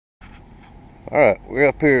Alright, we're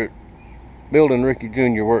up here at building Ricky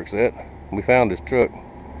Jr. works at. We found his truck.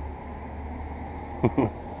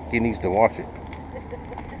 He needs to wash it.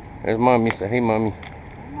 There's Mommy. Say, hey, Mommy.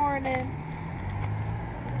 Good morning.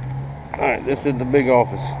 Alright, this is the big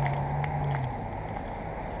office.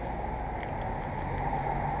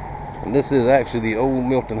 And this is actually the old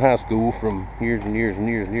Milton High School from years and years and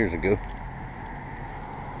years and years ago.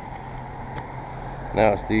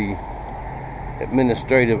 Now it's the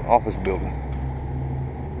administrative office building.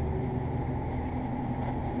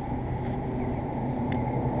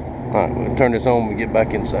 Alright, we'll turn this on when we get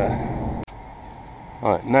back inside.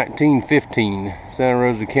 Alright, 1915, Santa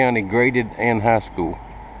Rosa County graded and high school.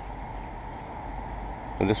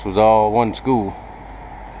 And this was all one school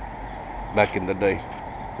back in the day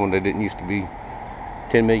when there didn't used to be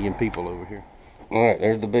 10 million people over here. Alright,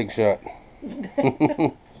 there's the big shot.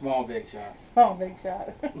 Small big shot. Small big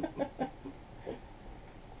shot.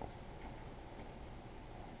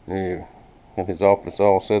 There, got his office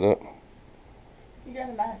all set up. You got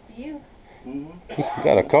a nice view. He's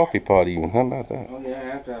got a coffee pot even. How about that? Oh yeah, I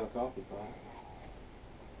have to have a coffee pot.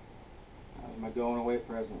 That was my going away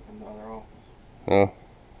present from the other office. Oh,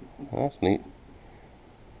 that's neat.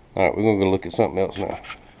 Alright, we're going to go look at something else now.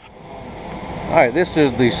 Alright, this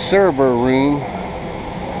is the server room.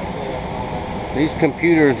 These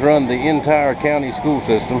computers run the entire county school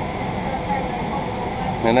system.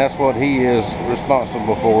 And that's what he is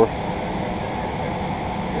responsible for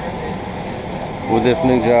with this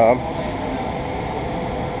new job.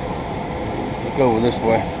 Let's go this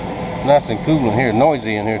way. Nice and cool in here.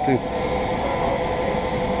 Noisy in here too.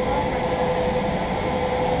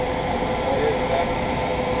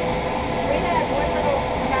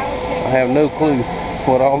 I have no clue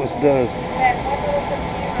what all this does.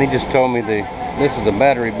 He just told me this is a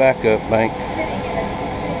battery backup bank.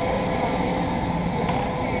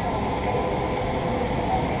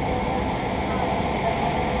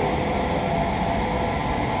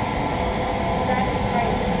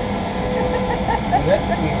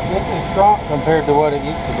 This is strong compared to what it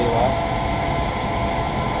used to be like.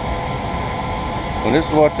 Well, this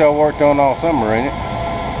is what y'all worked on all summer, ain't it?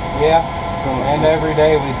 Yeah, and every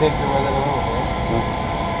day we tinker with it a little bit.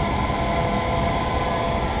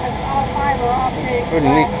 That's all fiber optic. Pretty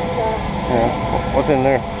neat. Stuff. Yeah. What's in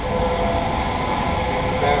there?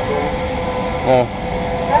 Yeah.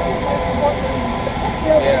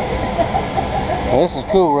 Well, this is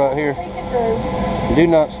cool right here. Do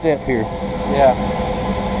not step here. Yeah.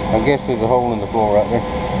 I guess there's a hole in the floor right there.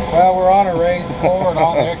 Well, we're on a raised floor and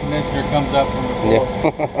all the air conditioner comes up from the floor.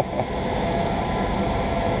 Yeah.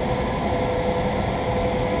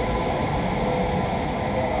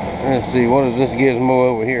 Let's see, what is this gizmo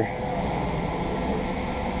over here?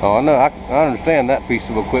 Oh, I know, I understand that piece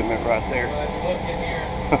of equipment right there. Well, if you look in here.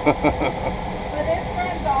 But this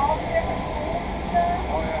runs all the different schools and stuff?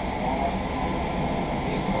 Oh yeah.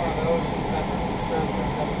 Each one of those is separate.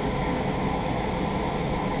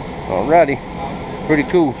 Alrighty, pretty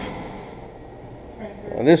cool.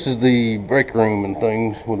 Now, this is the break room and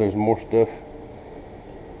things where there's more stuff.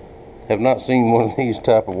 Have not seen one of these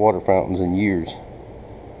type of water fountains in years.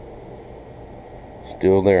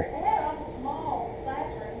 Still there. They had all small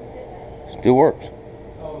classrooms, didn't they? Still works.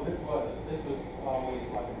 Oh, this was always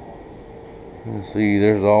like a Let's see,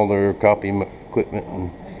 there's all their copy equipment.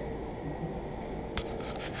 And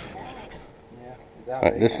yeah.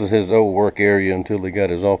 Alright, this was his old work area until he got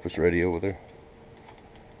his office ready over there.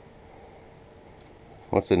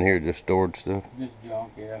 What's in here? Just storage stuff? Just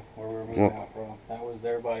junk, yeah, where we were moving Junk. out from. That was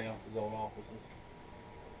everybody else's old offices.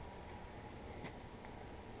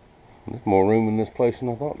 There's more room in this place than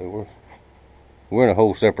I thought there was. We're in a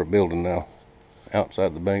whole separate building now.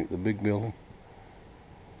 Outside the bank, the big building.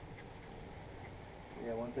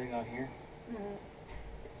 Yeah, one thing on here, it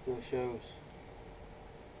still shows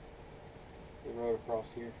the road across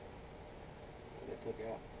here that they took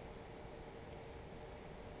out.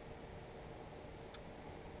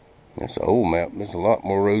 That's an old map. There's a lot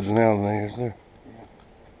more roads now than there is there. Yeah.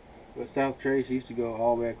 But South Trace used to go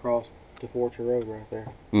all the way across to Fortune Road right there.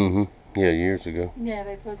 Mm-hmm. Yeah, years ago. Yeah,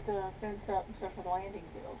 they put the fence up and stuff for the landing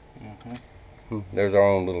field. There's our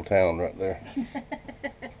own little town right there. Yeah,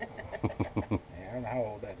 I don't know how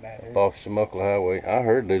old that is. Off Shamuckla Highway. I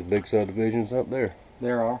heard there's big subdivisions up there.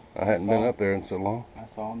 There are. I hadn't been up there in so long. I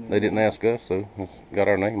saw them. They didn't ask us, so it's got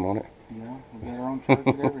our name on it. No, we got our own church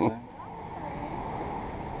and everything.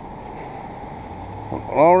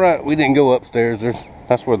 All right, we didn't go upstairs.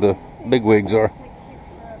 That's where the big wigs are.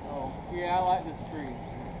 Oh, yeah, I like this tree.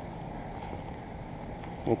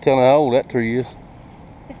 I'm telling how old that tree is.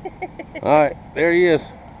 All right, there he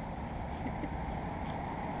is.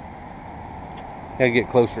 Gotta get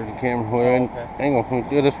closer to the camera. Well, Oh, okay. hang on, let me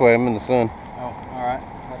do it this way. I'm in the sun. Oh, all right.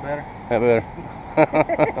 That better? That better.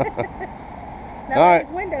 Now All right. his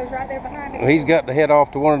window's right there behind him. He's got to head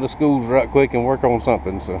off to one of the schools right quick and work on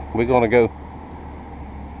something, so we're gonna go.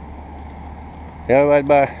 Everybody,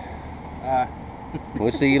 bye.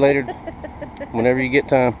 We'll see you later whenever you get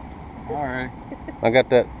time. All right. I got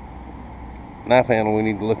that knife handle we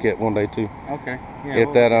need to look at one day too. Okay. Yeah,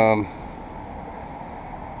 If that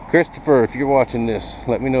Christopher, if you're watching this,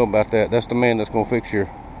 let me know about that. That's the man that's gonna fix your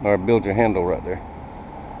or build your handle right there.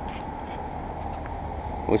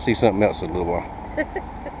 We'll see something else in a little while.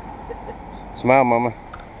 Smile, mama.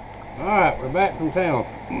 All right, we're back from town.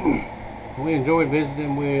 We enjoyed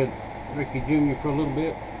visiting with Ricky Jr. for a little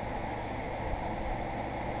bit,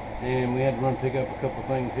 and we had to run pick up a couple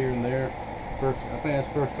things here and there. I think that's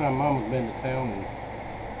the first time Mama's been to town in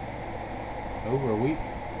over a week.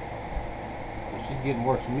 And she's getting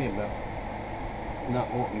worse than me about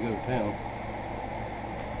not wanting to go to town.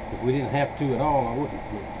 If we didn't have to at all, I wouldn't.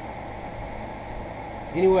 But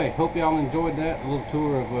anyway, hope y'all enjoyed that. A little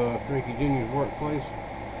tour of Ricky Jr.'s workplace.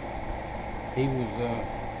 He was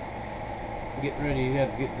getting ready. He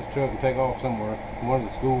had to get this truck and take off somewhere. One of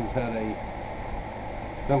the schools had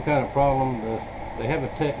some kind of problem. They have a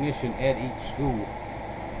technician at each school,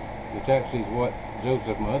 which actually is what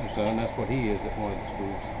Joseph, my other son, that's what he is at one of the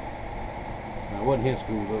schools. Now, it wasn't his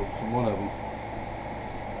school, though, it was one of them.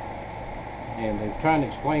 And they was trying to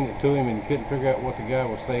explain it to him, and he couldn't figure out what the guy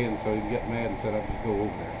was saying, so he got mad and said, I'll just go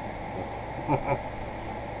over there.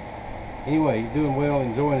 Anyway, he's doing well,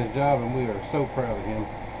 enjoying his job, and we are so proud of him.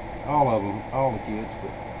 All of them, all the kids,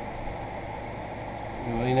 but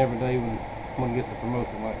you know, it ain't every day when one gets a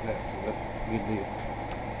promotion like that, so that's a good deal.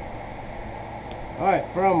 Alright,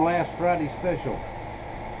 from last Friday's special,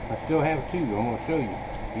 I still have two. I'm going to show you.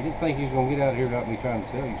 You didn't think he was going to get out of here without me trying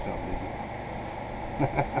to tell you something, did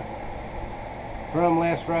you? From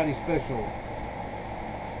last Friday's special,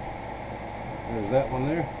 there's that one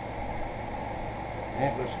there.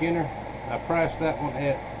 Antler Skinner. I priced that one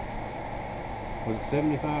at, was it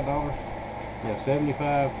 $75? Yeah,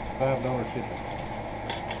 $75, $5 shipping.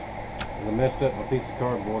 I messed up my piece of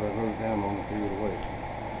cardboard. I wrote it down on it, threw it away.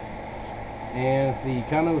 And the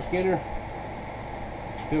Kano Skinner,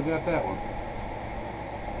 still got that one.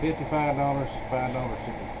 $55, $5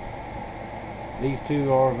 shipping. These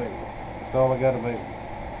two are available. That's all I got available.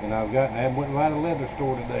 And I went by the leather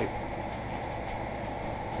store today.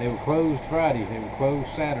 They were closed Friday. They were closed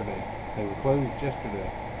Saturday. They were closed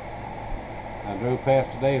yesterday. I drove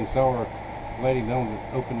past today and saw a lady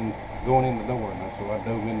opening, going in the door, and so I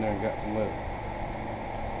dove in there and got some leather.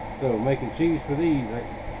 So making shoes for these.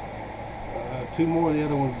 Two more of the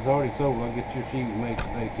other ones is already sold. I'll get your shoes made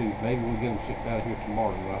today too. Maybe we'll get them shipped out of here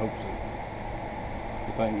tomorrow. I hope so.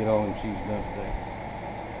 If I can get all them shoes done today.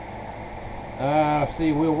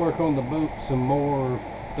 See, we'll work on the boat some more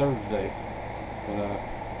Thursday when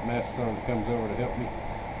Master Sergeant comes over to help me.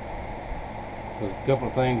 There's a couple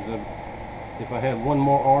of things that if I had one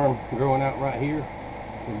more arm growing out right here,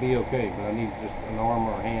 it would be okay, but I need just an arm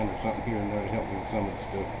or a hand or something here and there to help me with some of the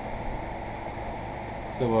stuff.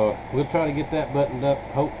 So we'll try to get that buttoned up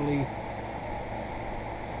hopefully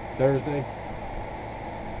Thursday.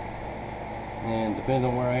 And depending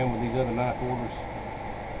on where I am with these other knife orders,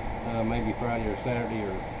 maybe Friday or Saturday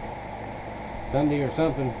or Sunday or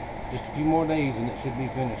something, just a few more days and it should be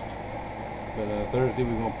finished. But Thursday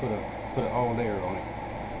we're going to put an all dayer on it.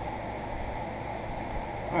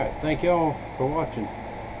 Alright, thank y'all for watching.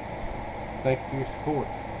 Thank you for your support.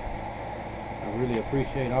 I really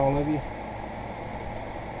appreciate all of you.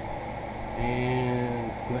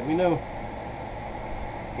 And let me know.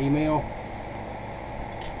 Email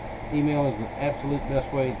is the absolute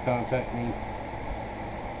best way to contact me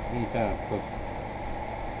anytime, because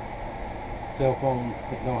cell phone,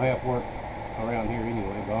 it don't half work around here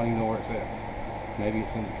anyway, but I don't even know where it's at. Maybe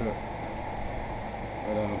it's in the truck.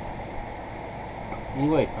 But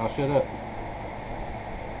anyway, I'll shut up.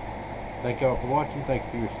 Thank y'all for watching. Thank you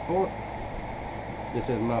for your support. This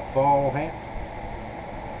is my fall hat.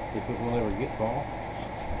 This one will ever get fall.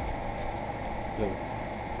 So,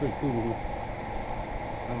 pretty cool.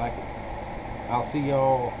 I like it. I'll see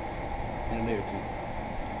y'all in a day or two.